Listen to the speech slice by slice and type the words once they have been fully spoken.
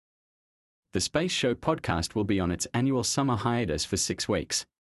the Space Show podcast will be on its annual summer hiatus for 6 weeks.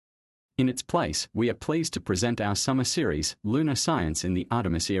 In its place, we are pleased to present our summer series, Lunar Science in the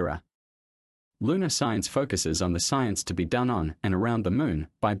Artemis Era. Lunar Science focuses on the science to be done on and around the Moon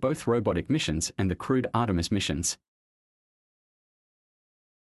by both robotic missions and the crewed Artemis missions.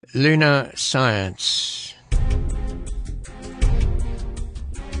 Lunar Science.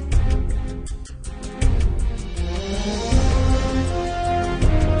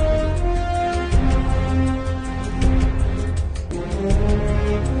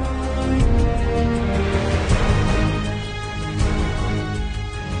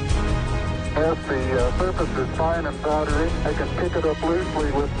 The surface is fine and powdery. I can pick it up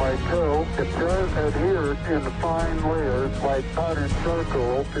loosely with my toe. It does adhere in fine layers like powdered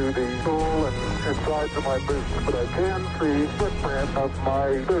charcoal to the sole and sides of my boots, but I can see footprint of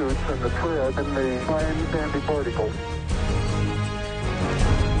my boots and the tread in the fine sandy particles.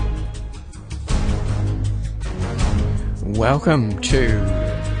 Welcome to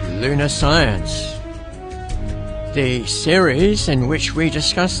Lunar Science, the series in which we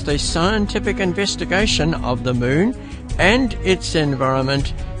discuss the scientific investigation of the Moon and its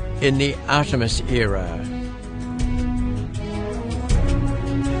environment in the Artemis era.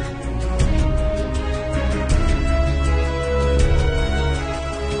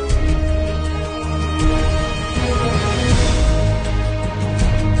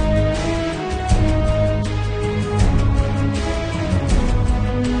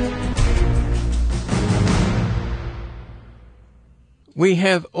 We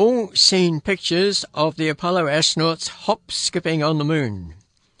have all seen pictures of the Apollo astronauts hop-skipping on the Moon.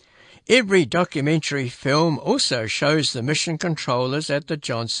 Every documentary film also shows the mission controllers at the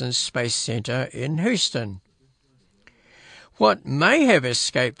Johnson Space Center in Houston. What may have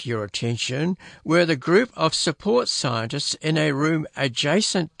escaped your attention were the group of support scientists in a room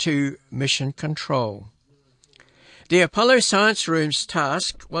adjacent to mission control. The Apollo Science Room's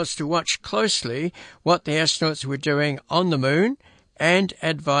task was to watch closely what the astronauts were doing on the Moon and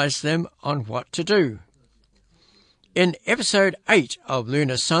advise them on what to do. In Episode 8 of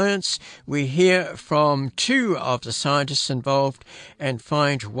Lunar Science, we hear from 2 of the scientists involved and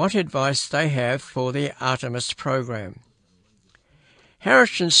find what advice they have for the Artemis program.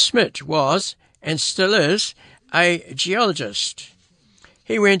 Harrison Schmitt was, and still is, a geologist.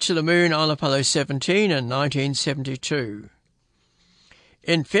 He went to the Moon on Apollo 17 in 1972.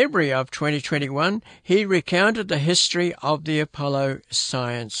 In February of 2021, he recounted the history of the Apollo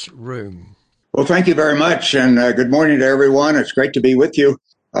Science Room. Well, thank you very much, and good morning to everyone. It's great to be with you.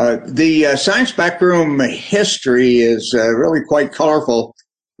 The Science Backroom history is really quite colorful.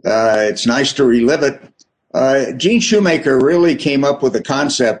 It's nice to relive it. Gene Shoemaker really came up with the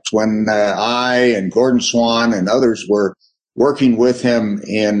concept when I and Gordon Swan and others were working with him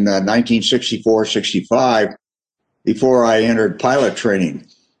in 1964-65. Before I entered pilot training.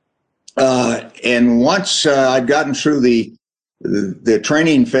 And once I'd gotten through the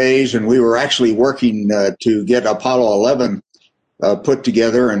training phase and we were actually working to get Apollo 11 put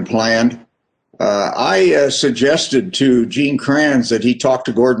together and planned, I suggested to Gene Kranz that he talk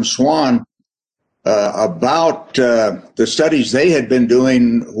to Gordon Swan about the studies they had been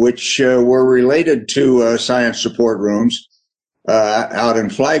doing, which were related to science support rooms out in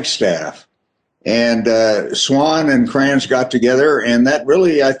Flagstaff. And Swan and Kranz got together, and that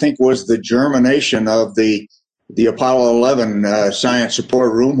really, I think, was the germination of the Apollo 11 science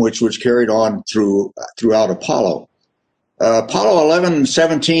support room, which was carried on throughout Apollo. Apollo 11 and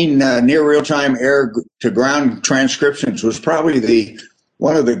 17 near real-time air-to-ground transcriptions was probably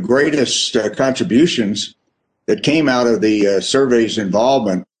one of the greatest contributions that came out of the survey's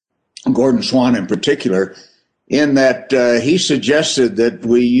involvement, Gordon Swan in particular, in that he suggested that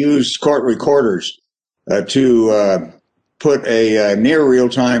we use court recorders to put a near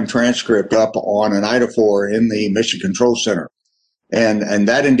real-time transcript up on an iodophore in the Mission Control Center. And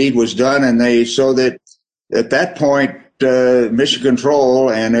that indeed was done, and so that at that point, Mission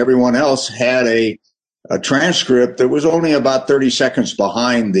Control and everyone else had a transcript that was only about 30 seconds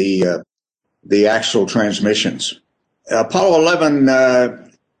behind the actual transmissions. Apollo 11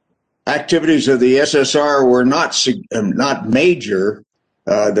 activities of the SSR were not major,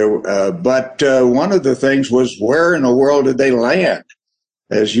 but one of the things was, where in the world did they land?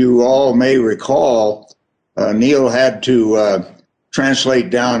 As you all may recall, Neil had to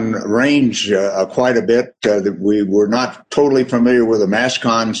translate down range quite a bit. We were not totally familiar with the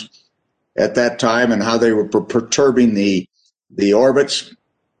mascons at that time and how they were perturbing the orbits.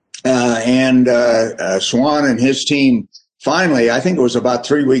 And Swan and his team finally, I think it was about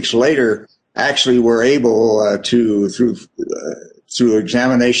 3 weeks later, actually were able to, through through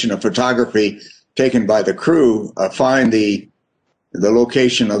examination of photography taken by the crew, find the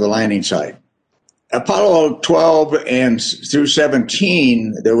location of the landing site. Apollo 12 and through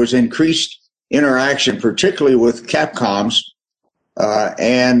 17, there was increased interaction, particularly with Capcoms,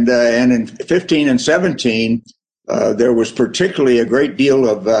 and in 15 and 17, there was particularly a great deal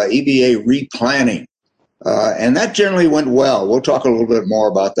of EVA replanning, and that generally went well. We'll talk a little bit more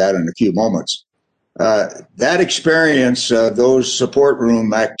about that in a few moments. That experience, those support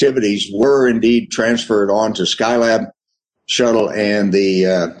room activities were indeed transferred on to Skylab shuttle and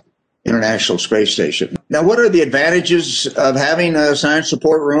the International Space Station. Now, what are the advantages of having a science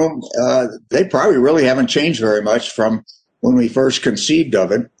support room? They probably really haven't changed very much from when we first conceived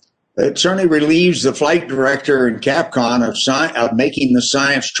of it. It certainly relieves the flight director and Capcom of making the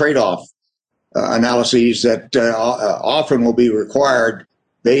science trade-off analyses that often will be required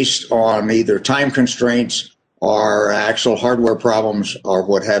based on either time constraints or actual hardware problems or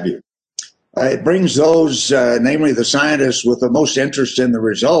what have you. It brings those, namely the scientists with the most interest in the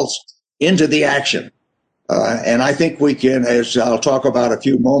results, into the action. And I think we can, as I'll talk about a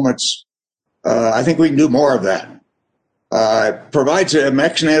few moments, I think we can do more of that. Provides a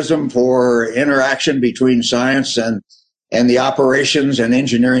mechanism for interaction between science and the operations and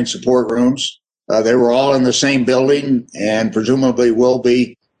engineering support rooms. They were all in the same building and presumably will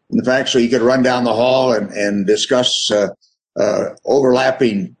be. In fact, so you could run down the hall and discuss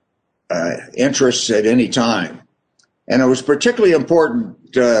overlapping interests at any time. And it was particularly important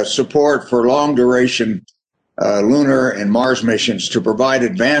support for long duration lunar and Mars missions to provide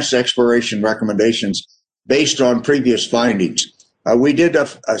advanced exploration recommendations based on previous findings. We did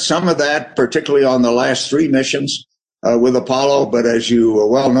some of that, particularly on the last 3 missions with Apollo, but as you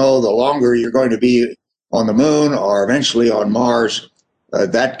well know, the longer you're going to be on the moon or eventually on Mars,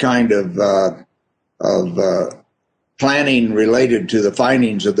 that kind of planning related to the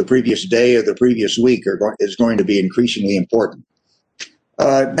findings of the previous day or the previous week is going to be increasingly important.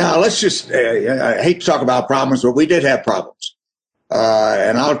 Now, let's just, I hate to talk about problems, but we did have problems.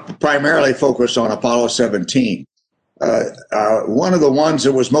 And I'll primarily focus on Apollo 17. One of the ones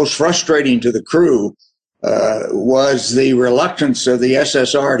that was most frustrating to the crew was the reluctance of the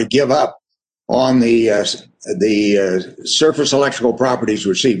SSR to give up on the surface electrical properties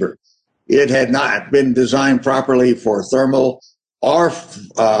receiver. It had not been designed properly for thermal or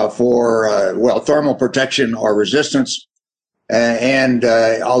thermal protection or resistance. And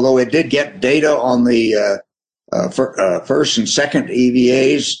although it did get data on the first and second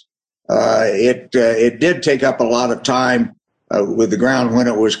EVAs, it did take up a lot of time with the ground when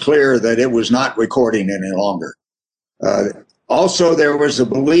it was clear that it was not recording any longer. Also, there was a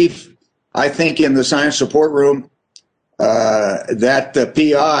belief, I think, in the science support room that the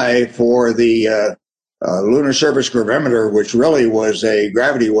PI for the lunar surface gravimeter, which really was a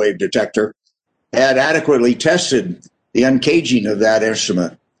gravity wave detector, had adequately tested the uncaging of that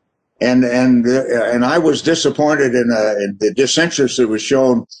instrument. And I was disappointed in the disinterest that was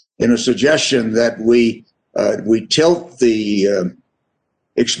shown in a suggestion that we tilt the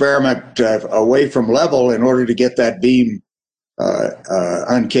experiment away from level in order to get that beam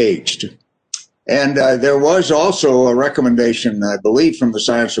uncaged. And there was also a recommendation, I believe, from the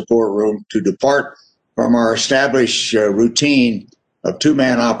science support room to depart from our established routine of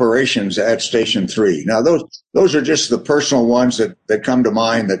 2-man operations at Station 3. Now, those are just the personal ones that come to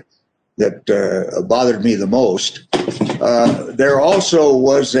mind that bothered me the most. There also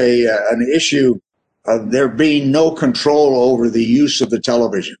was an issue of there being no control over the use of the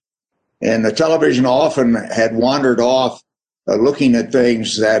television. And the television often had wandered off looking at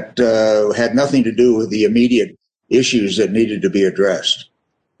things that had nothing to do with the immediate issues that needed to be addressed.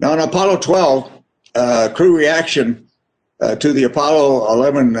 Now, in Apollo 12, crew reaction to the Apollo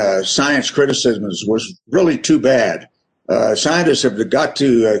 11 science criticisms was really too bad. Scientists have got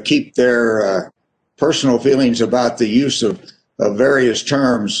to keep their personal feelings about the use of various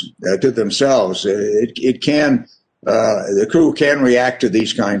terms to themselves. The crew can react to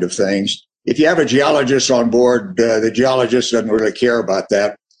these kind of things. If you have a geologist on board, the geologist doesn't really care about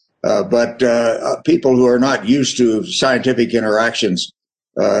that. But people who are not used to scientific interactions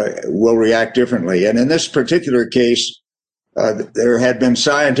will react differently. And in this particular case, there had been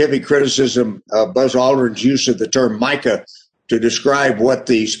scientific criticism of Buzz Aldrin's use of the term mica to describe what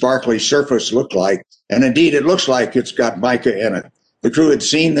the sparkly surface looked like. And indeed, it looks like it's got mica in it. The crew had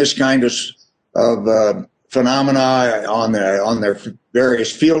seen this kind of phenomena on their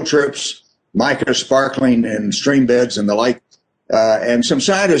various field trips, mica sparkling in stream beds and the like. And some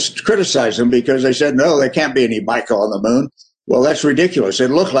scientists criticized them because they said, no, there can't be any mica on the moon. Well, that's ridiculous.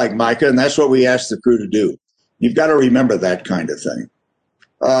 It looked like mica, and that's what we asked the crew to do. You've got to remember that kind of thing.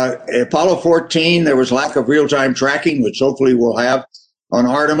 Apollo 14, there was lack of real-time tracking, which hopefully we'll have on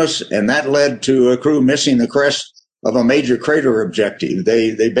Artemis, and that led to a crew missing the crest of a major crater objective.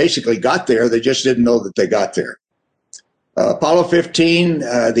 They basically got there, they just didn't know that they got there. Apollo 15,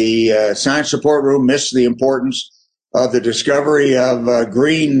 the science support room missed the importance of the discovery of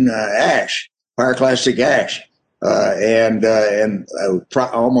green ash, pyroclastic ash, and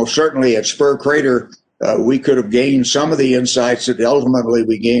almost certainly at Spur Crater, we could have gained some of the insights that ultimately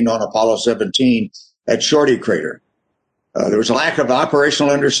we gained on Apollo 17 at Shorty Crater. There was a lack of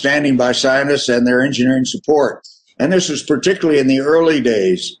operational understanding by scientists and their engineering support, and this was particularly in the early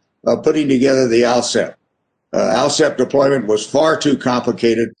days of putting together the ALSEP. ALSEP deployment was far too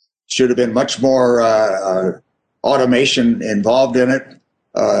complicated, should have been much more automation involved in it.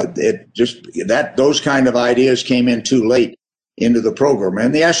 Those kind of ideas came in too late into the program,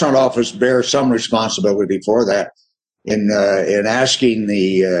 and the astronaut office bears some responsibility for that in asking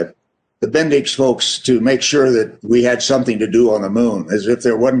the Bendix folks to make sure that we had something to do on the moon, as if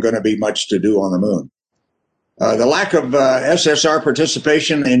there wasn't going to be much to do on the moon. The lack of SSR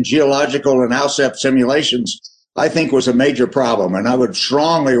participation in geological and ALSEP simulations, I think, was a major problem, and I would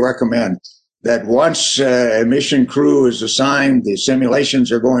strongly recommend that once a mission crew is assigned, the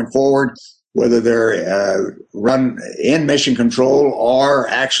simulations are going forward, whether they're run in mission control or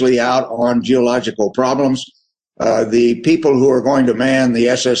actually out on geological problems. The people who are going to man the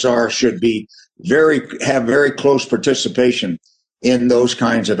SSR should have very close participation in those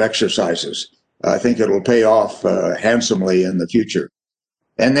kinds of exercises. I think it'll pay off handsomely in the future.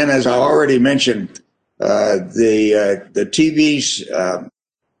 And then, as I already mentioned, the TV's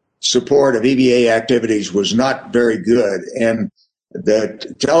support of EVA activities was not very good, and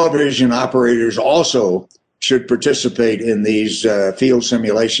the television operators also should participate in these field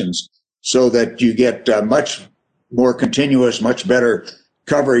simulations so that you get much more continuous, much better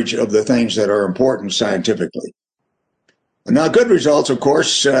coverage of the things that are important scientifically. Now, good results, of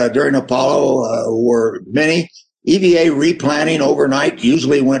course, during Apollo were many. EVA replanning overnight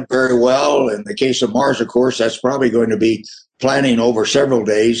usually went very well. In the case of Mars, of course, that's probably going to be planning over several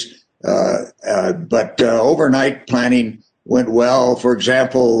days. But overnight planning went well. For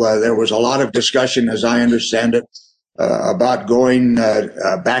example, there was a lot of discussion, as I understand it, about going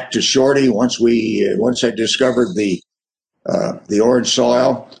back to Shorty once I discovered the orange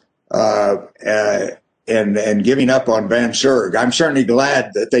soil, and giving up on Van Surg. I'm certainly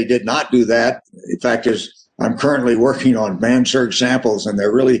glad that they did not do that. In fact, I'm currently working on Van Surg samples, and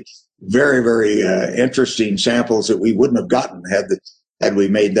they're really very, very interesting samples that we wouldn't have gotten had we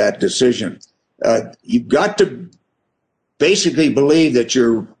made that decision. You've got to basically believe that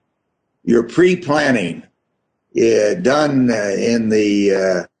your pre-planning done in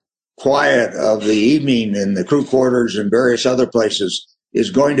the quiet of the evening in the crew quarters and various other places is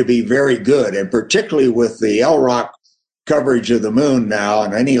going to be very good, and particularly with the LROC coverage of the moon now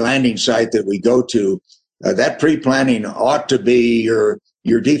and any landing site that we go to, that pre-planning ought to be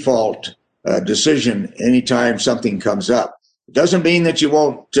your default decision anytime something comes up. It doesn't mean that you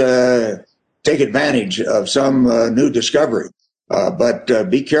won't take advantage of some new discovery, but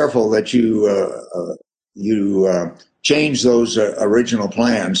be careful that you change those original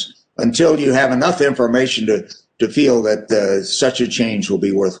plans until you have enough information to feel that such a change will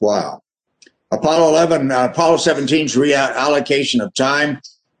be worthwhile. Apollo 17's reallocation of time,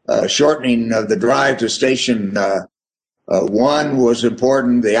 shortening of the drive to Station 1 was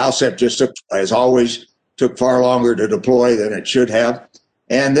important. The ALSEP just took, as always, far longer to deploy than it should have.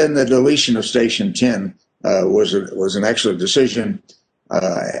 And then the deletion of Station 10 was an excellent decision,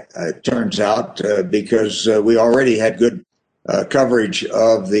 it turns out, because we already had good coverage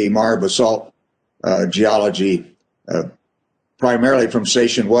of the Mare basalt geology, primarily from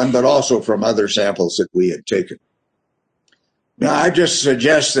Station 1, but also from other samples that we had taken. Now, I just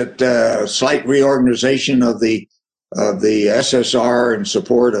suggest that slight reorganization of the SSR in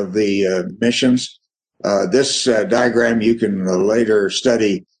support of the missions. This diagram you can later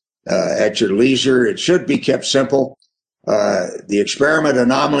study at your leisure. It should be kept simple. The experiment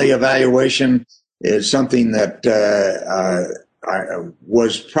anomaly evaluation is something that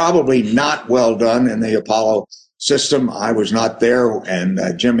was probably not well done in the Apollo system. I was not there, and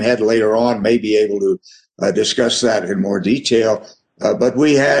Jim Head later on may be able to discuss that in more detail. But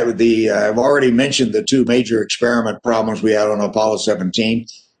we have I've already mentioned the two major experiment problems we had on Apollo 17,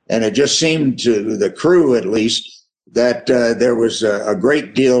 and it just seemed to the crew, at least, that there was a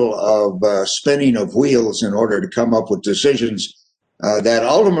great deal of spinning of wheels in order to come up with decisions that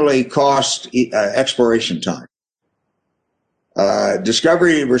ultimately cost exploration time.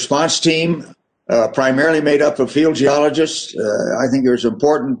 Discovery response team primarily made up of field geologists. I think it was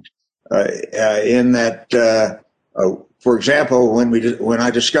important in that, for example, when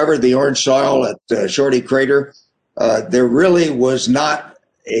I discovered the orange soil at Shorty Crater, there really was not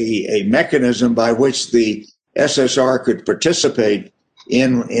a mechanism by which the SSR could participate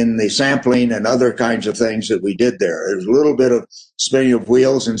in the sampling and other kinds of things that we did there. There was a little bit of spinning of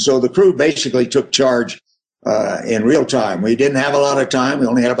wheels, and so the crew basically took charge in real time. We didn't have a lot of time. We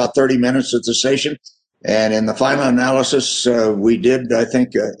only had about 30 minutes at the station, and in the final analysis, we did, I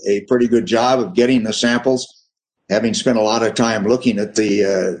think, a pretty good job of getting the samples, having spent a lot of time looking at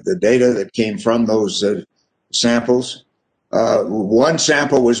the data that came from those samples. One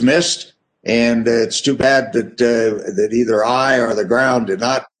sample was missed, and it's too bad that either I or the ground did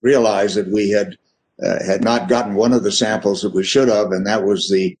not realize that we had not gotten one of the samples that we should have, and that was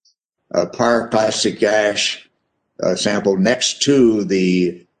the pyroclastic ash sample next to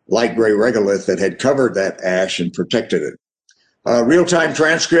the light gray regolith that had covered that ash and protected it. Real-time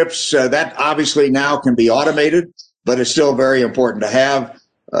transcripts, that obviously now can be automated, but it's still very important to have.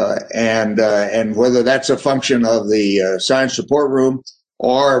 And whether that's a function of the science support room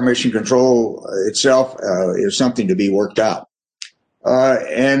or mission control itself is something to be worked out.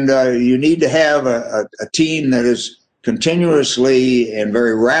 And you need to have a team that is continuously and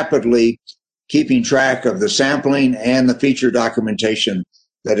very rapidly keeping track of the sampling and the feature documentation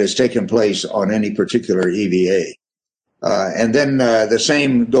that has taken place on any particular EVA. And then the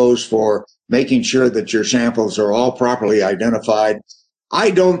same goes for making sure that your samples are all properly identified.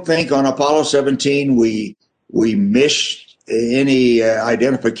 I don't think on Apollo 17 we missed any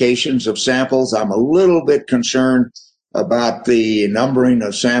identifications of samples. I'm a little bit concerned about the numbering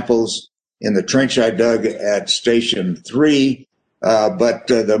of samples in the trench I dug at Station 3. But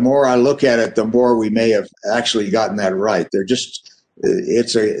the more I look at it, the more we may have actually gotten that right.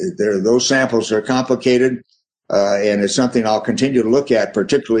 Those samples are complicated, and it's something I'll continue to look at,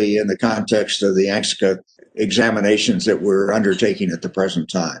 particularly in the context of the ANXCA examinations that we're undertaking at the present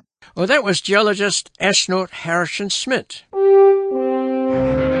time. Well, that was geologist astronaut Harrison Schmitt.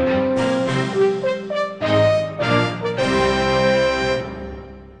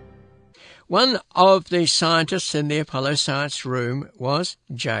 One of the scientists in the Apollo Science Room was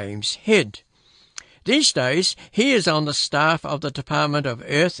James Head. These days, he is on the staff of the Department of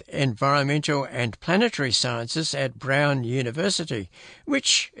Earth, Environmental and Planetary Sciences at Brown University,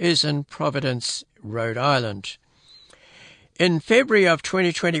 which is in Providence, Rhode Island. In February of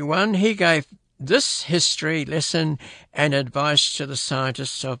 2021, he gave this history lesson and advice to the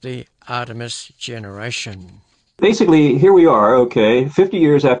scientists of the Artemis generation. Basically, here we are, 50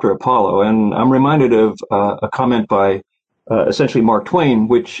 years after Apollo, and I'm reminded of a comment by essentially Mark Twain,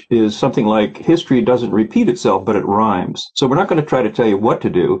 which is something like, history doesn't repeat itself, but it rhymes. So we're not going to try to tell you what to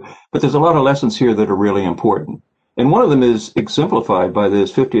do, but there's a lot of lessons here that are really important. And one of them is exemplified by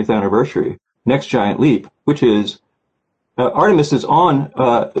this 50th anniversary, Next Giant Leap, which is Artemis is on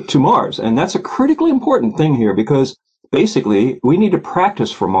to Mars. And that's a critically important thing here because basically we need to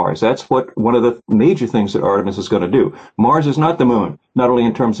practice for Mars. That's what one of the major things that Artemis is going to do. Mars is not the moon, not only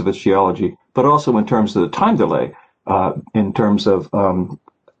in terms of its geology, but also in terms of the time delay, in terms of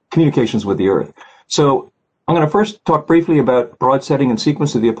communications with the Earth. So I'm going to first talk briefly about broad setting and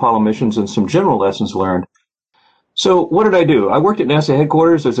sequence of the Apollo missions and some general lessons learned. So what did I do? I worked at NASA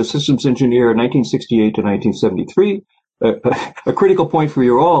headquarters as a systems engineer in 1968 to 1973. A critical point for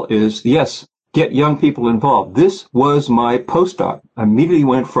you all is, yes, get young people involved. This was my postdoc. I immediately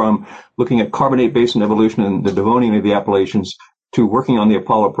went from looking at carbonate basin evolution and the Devonian of the Appalachians to working on the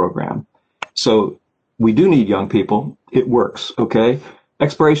Apollo program. So we do need young people. It works, okay?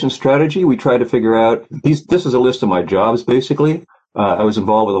 Exploration strategy, we try to figure out, this is a list of my jobs, basically. I was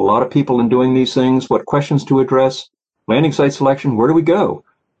involved with a lot of people in doing these things, what questions to address, landing site selection, where do we go?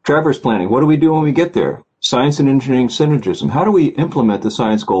 Traverse planning, what do we do when we get there? Science and engineering synergism, how do we implement the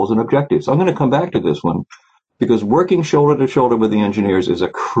science goals and objectives? I'm going to come back to this one because working shoulder to shoulder with the engineers is a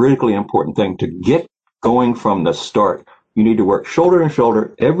critically important thing to get going from the start. You need to work shoulder to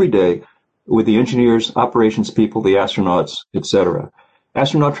shoulder every day with the engineers, operations people, the astronauts, etc.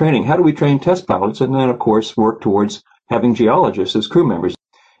 Astronaut training, how do we train test pilots? And then, of course, work towards having geologists as crew members.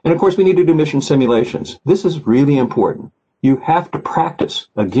 And, of course, we need to do mission simulations. This is really important. You have to practice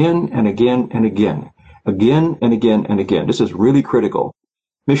again and again and again. Again and again and again. This is really critical.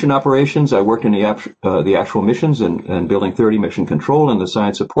 Mission operations, I worked in the actual missions and building 30 mission control in the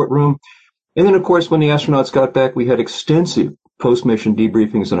science support room. And then, of course, when the astronauts got back, we had extensive post-mission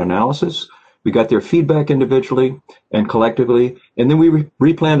debriefings and analysis. We got their feedback individually and collectively, and then we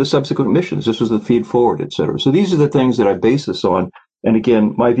replanned the subsequent missions. This was the feed forward, et cetera. So these are the things that I base this on And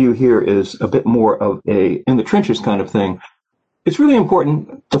again, my view here is a bit more of a in the trenches kind of thing. It's really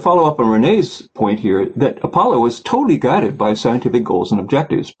important to follow up on Renee's point here that Apollo was totally guided by scientific goals and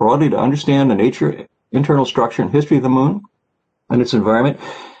objectives, broadly to understand the nature, internal structure, and history of the moon and its environment.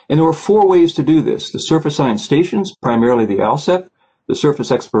 And there were 4 ways to do this. The surface science stations, primarily the ALSEP, the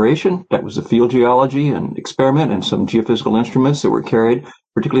surface exploration, that was the field geology and experiment and some geophysical instruments that were carried,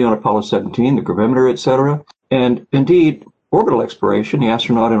 particularly on Apollo 17, the gravimeter, etc. And indeed, orbital exploration, the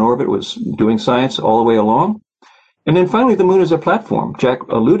astronaut in orbit was doing science all the way along. And then finally, the moon as a platform. Jack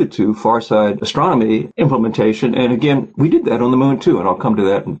alluded to far-side astronomy implementation. And again, we did that on the moon too, and I'll come to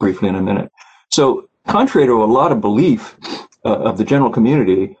that briefly in a minute. So contrary to a lot of belief of the general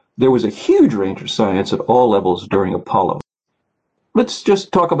community, there was a huge range of science at all levels during Apollo. Let's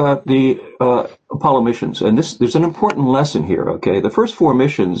just talk about the Apollo missions. And there's an important lesson here, okay? The first 4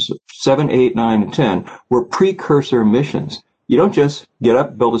 missions, 7, 8, 9, and 10, were precursor missions. You don't just get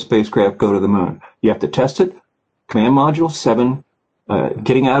up, build a spacecraft, go to the moon. You have to test it. Command Module 7,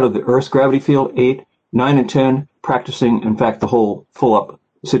 getting out of the Earth's gravity field 8, 9, and 10, practicing, in fact, the whole full-up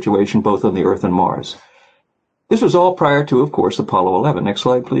situation both on the Earth and Mars. This was all prior to, of course, Apollo 11. Next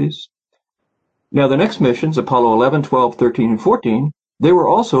slide, please. Now, the next missions, Apollo 11, 12, 13, and 14, they were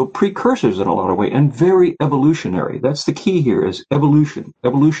also precursors in a lot of ways and very evolutionary. That's the key here is evolution,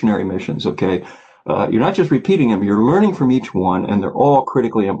 evolutionary missions, okay? You're not just repeating them, you're learning from each one, and they're all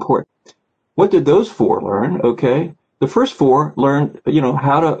critically important. What did those 4 learn? Okay, the first 4 learned,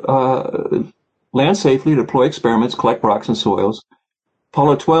 how to land safely, deploy experiments, collect rocks and soils.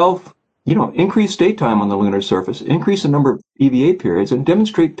 Apollo 12, increase stay time on the lunar surface, increase the number of EVA periods, and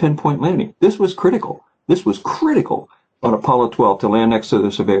demonstrate pinpoint landing. This was critical. This was critical on Apollo 12 to land next to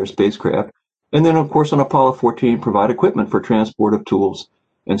the Surveyor spacecraft. And then, of course, on Apollo 14, provide equipment for transport of tools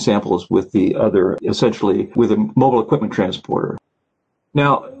and samples with the other, essentially, with a mobile equipment transporter.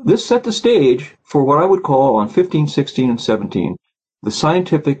 Now, this set the stage for what I would call on 15, 16, and 17, the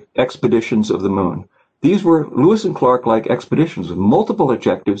scientific expeditions of the moon. These were Lewis and Clark-like expeditions with multiple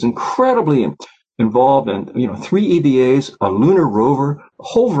objectives, incredibly involved in, 3 EVAs, a lunar rover, a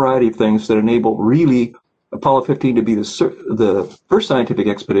whole variety of things that enable really Apollo 15 to be the first scientific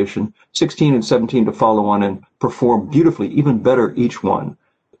expedition, 16 and 17 to follow on and perform beautifully, even better each one.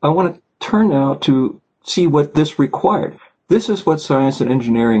 I want to turn now to see what this required. This is what science and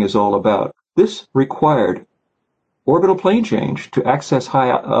engineering is all about. This required orbital plane change to access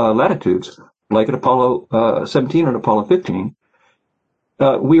high latitudes, like at Apollo 17 and Apollo 15.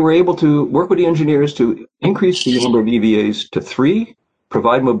 We were able to work with the engineers to increase the number of EVAs to 3,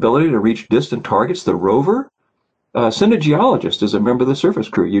 provide mobility to reach distant targets, the rover, send a geologist as a member of the surface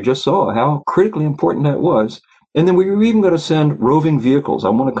crew. You just saw how critically important that was. And then we were even going to send roving vehicles. I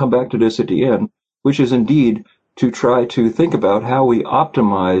want to come back to this at the end, which is indeed to try to think about how we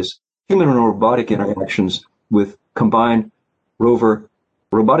optimize human and robotic interactions with combined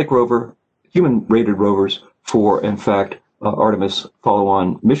robotic rover, human-rated rovers for, in fact, Artemis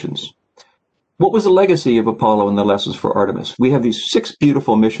follow-on missions. What was the legacy of Apollo and the lessons for Artemis? We have these 6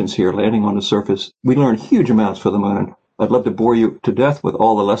 beautiful missions here landing on the surface. We learned huge amounts for the moon. I'd love to bore you to death with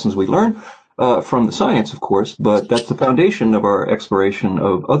all the lessons we learned from the science, of course, but that's the foundation of our exploration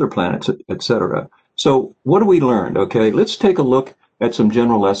of other planets, etc. So what do we learn? Okay, let's take a look at some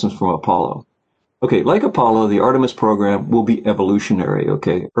general lessons from Apollo. Okay, like Apollo, the Artemis program will be evolutionary,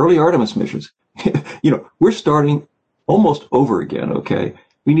 okay? Early Artemis missions, we're starting almost over again, okay?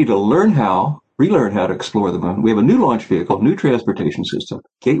 We need to relearn how to explore the moon. We have a new launch vehicle, new transportation system,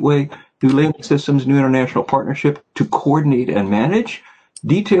 gateway, new landing systems, new international partnership to coordinate and manage,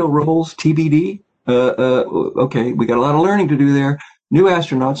 detailed roles, TBD. Okay, we got a lot of learning to do there. New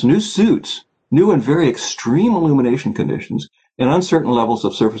astronauts, new suits, new and very extreme illumination conditions, and uncertain levels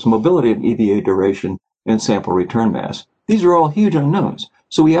of surface mobility and EVA duration and sample return mass. These are all huge unknowns.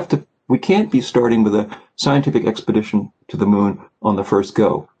 So we can't be starting with a scientific expedition to the moon on the first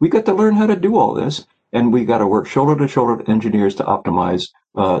go. We got to learn how to do all this, and we got to work shoulder to shoulder with engineers to optimize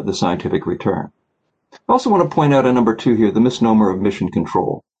the scientific return. I also want to point out a number 2 here, the misnomer of mission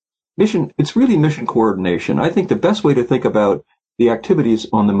control. It's really mission coordination. I think the best way to think about the activities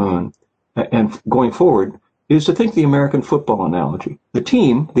on the moon and going forward is to think the American football analogy. The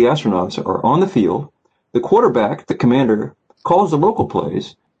team, the astronauts, are on the field. The quarterback, the commander, calls the local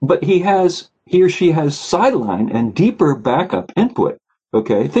plays, but he or she has sideline and deeper backup input.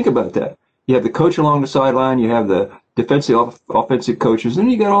 Okay, think about that. You have the coach along the sideline, you have the defensive, offensive coaches, and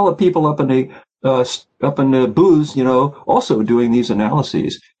you got all the people up in the booths, also doing these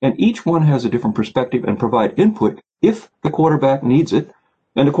analyses. And each one has a different perspective and provide input if the quarterback needs it.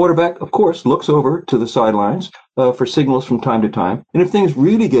 And the quarterback, of course, looks over to the sidelines for signals from time to time. And if things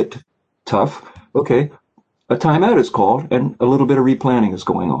really get tough, okay, a timeout is called and a little bit of replanning is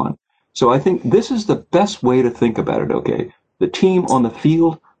going on. So I think this is the best way to think about it, okay? The team on the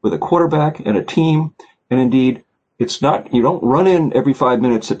field with a quarterback and a team, and indeed, it's not, you don't run in every 5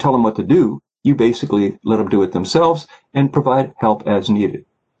 minutes to tell them what to do. You basically let them do it themselves and provide help as needed.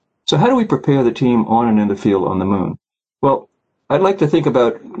 So how do we prepare the team on and in the field on the moon? Well, I'd like to think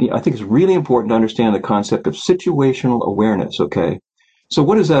about, I think it's really important to understand the concept of situational awareness, okay? So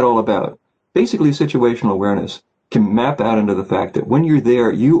what is that all about? Basically, situational awareness can map out into the fact that when you're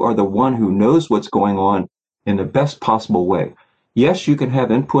there, you are the one who knows what's going on in the best possible way. Yes, you can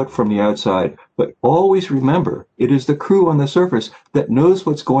have input from the outside, but always remember, it is the crew on the surface that knows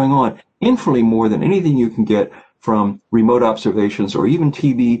what's going on infinitely more than anything you can get from remote observations or even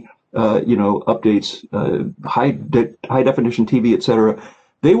TV, updates, high definition TV, etc.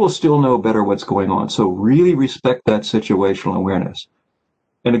 They will still know better what's going on. So really respect that situational awareness.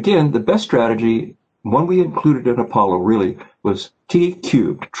 And again, the best strategy, one we included in Apollo really, was T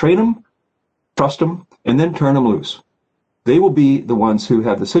cubed. Train them, trust them, and then turn them loose. They will be the ones who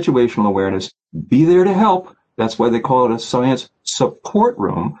have the situational awareness, be there to help. That's why they call it a science support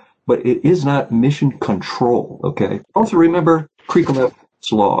room, but it is not mission control, okay? Also remember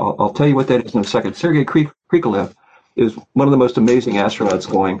Krikolev's law. I'll tell you what that is in a second. Sergei Krikalev is one of the most amazing astronauts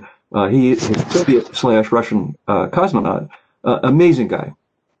going. He is a Soviet/Russian cosmonaut. Amazing guy.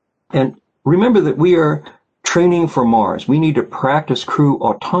 And remember that we are training for Mars. We need to practice crew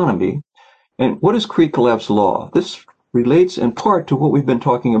autonomy. And what is Krikolev's law? This relates in part to what we've been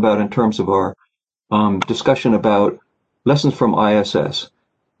talking about in terms of our discussion about lessons from ISS.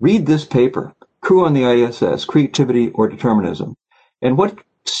 Read this paper, Crew on the ISS, Creativity or Determinism. And what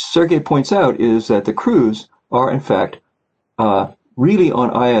Sergei points out is that the crews are, in fact, really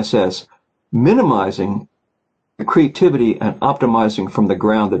on ISS minimizing the creativity and optimizing from the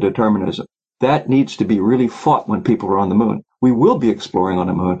ground the determinism. That needs to be really fought when people are on the moon. We will be exploring on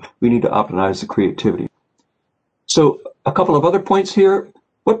the moon. We need to optimize the creativity. So a couple of other points here.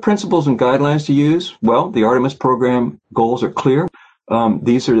 What principles and guidelines to use? Well, the Artemis program goals are clear.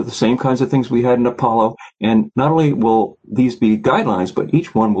 These are the same kinds of things we had in Apollo. And not only will these be guidelines, but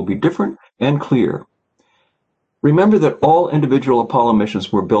each one will be different and clear. Remember that all individual Apollo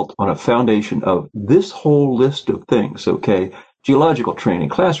missions were built on a foundation of this whole list of things, okay? Geological training,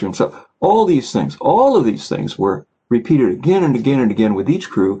 classroom stuff, all of these things were repeated again and again and again with each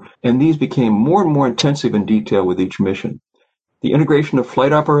crew, and these became more and more intensive in detail with each mission. The integration of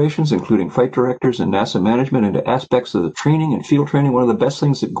flight operations, including flight directors and NASA management, into aspects of the training and field training, one of the best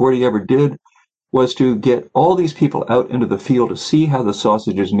things that Gordy ever did was to get all these people out into the field to see how the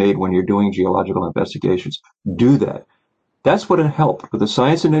sausage is made when you're doing geological investigations. Do that. That's what helped with the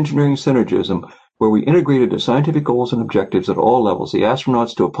science and engineering synergism, where we integrated the scientific goals and objectives at all levels. The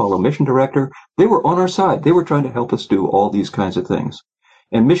astronauts to Apollo mission director, they were on our side. They were trying to help us do all these kinds of things.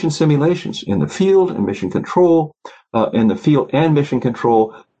 And mission simulations in the field and mission control, in the field and mission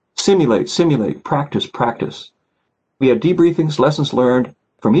control, simulate, practice. We had debriefings, lessons learned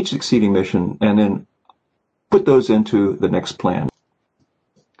from each succeeding mission, and then put those into the next plan.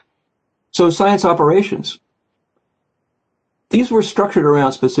 So science operations. These were structured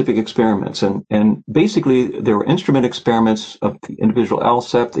around specific experiments, and basically there were instrument experiments of the individual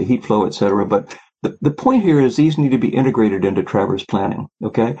ALSEP, the heat flow, etc. But the point here is these need to be integrated into traverse planning,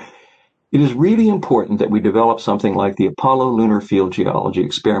 okay? It is really important that we develop something like the Apollo Lunar Field Geology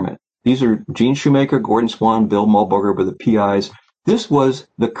Experiment. These are Gene Shoemaker, Gordon Swan, Bill Mulberger were the PIs. This was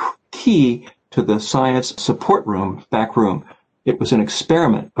the key to the science support room, back room. It was an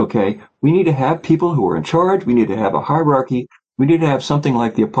experiment, okay? We need to have people who are in charge. We need to have a hierarchy. We need to have something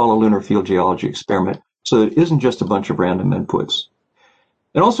like the Apollo Lunar Field Geology Experiment so that it isn't just a bunch of random inputs.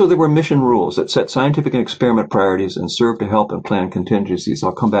 And also there were mission rules that set scientific and experiment priorities and served to help and plan contingencies.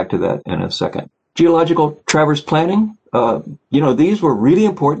 I'll come back to that in a second. Geological traverse planning, these were really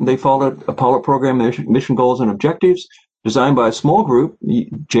important. They followed Apollo program mission goals and objectives designed by a small group,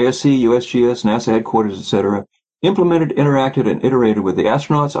 JSC, USGS, NASA headquarters, etc., implemented, interacted, and iterated with the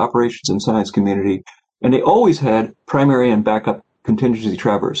astronauts, operations, and science community, and they always had primary and backup contingency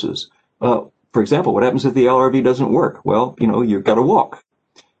traverses. For example, what happens if the LRV doesn't work? Well, you've got to walk.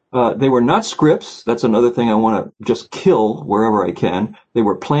 They were not scripts. That's another thing I want to just kill wherever I can. They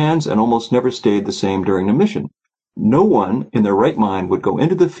were plans and almost never stayed the same during the mission. No one in their right mind would go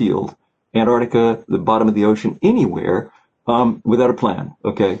into the field, Antarctica, the bottom of the ocean, anywhere, without a plan,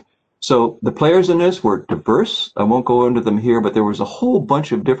 okay? So the players in this were diverse. I won't go into them here, but there was a whole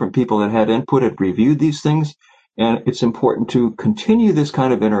bunch of different people that had input, had reviewed these things, And it's important to continue this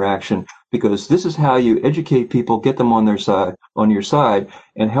kind of interaction because this is how you educate people, get them on your side,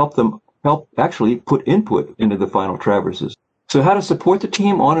 and help actually put input into the final traverses. So how to support the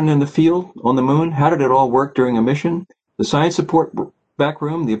team on and in the field on the moon? How did it all work during a mission? The science support back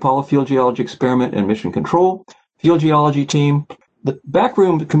room, the Apollo field geology experiment and mission control, field geology team. The back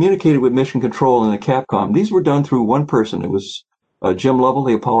room communicated with mission control and the Capcom. These were done through one person. It was Jim Lovell,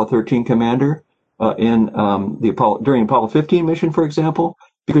 the Apollo 13 commander, during the Apollo 15 mission, for example,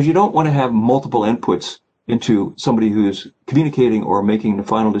 because you don't want to have multiple inputs into somebody who's communicating or making the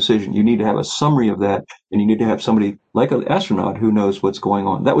final decision. You need to have a summary of that, and you need to have somebody like an astronaut who knows what's going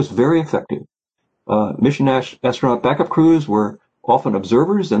on. That was very effective. Mission astronaut backup crews were often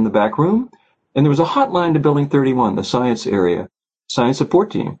observers in the back room, and there was a hotline to Building 31, the science area, science support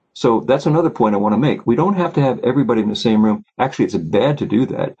team. So that's another point I want to make. We don't have to have everybody in the same room. Actually, it's bad to do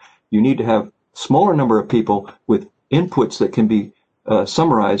that. You need to have smaller number of people with inputs that can be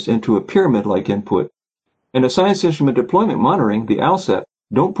summarized into a pyramid-like input. And the science instrument deployment monitoring, the ALSEP,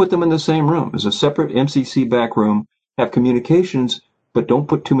 don't put them in the same room. There's a separate MCC back room, have communications, but don't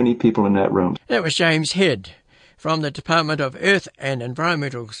put too many people in that room. That was James Head from the Department of Earth and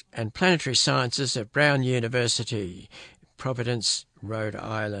Environmental and Planetary Sciences at Brown University, Providence, Rhode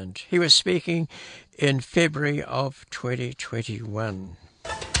Island. He was speaking in February of 2021.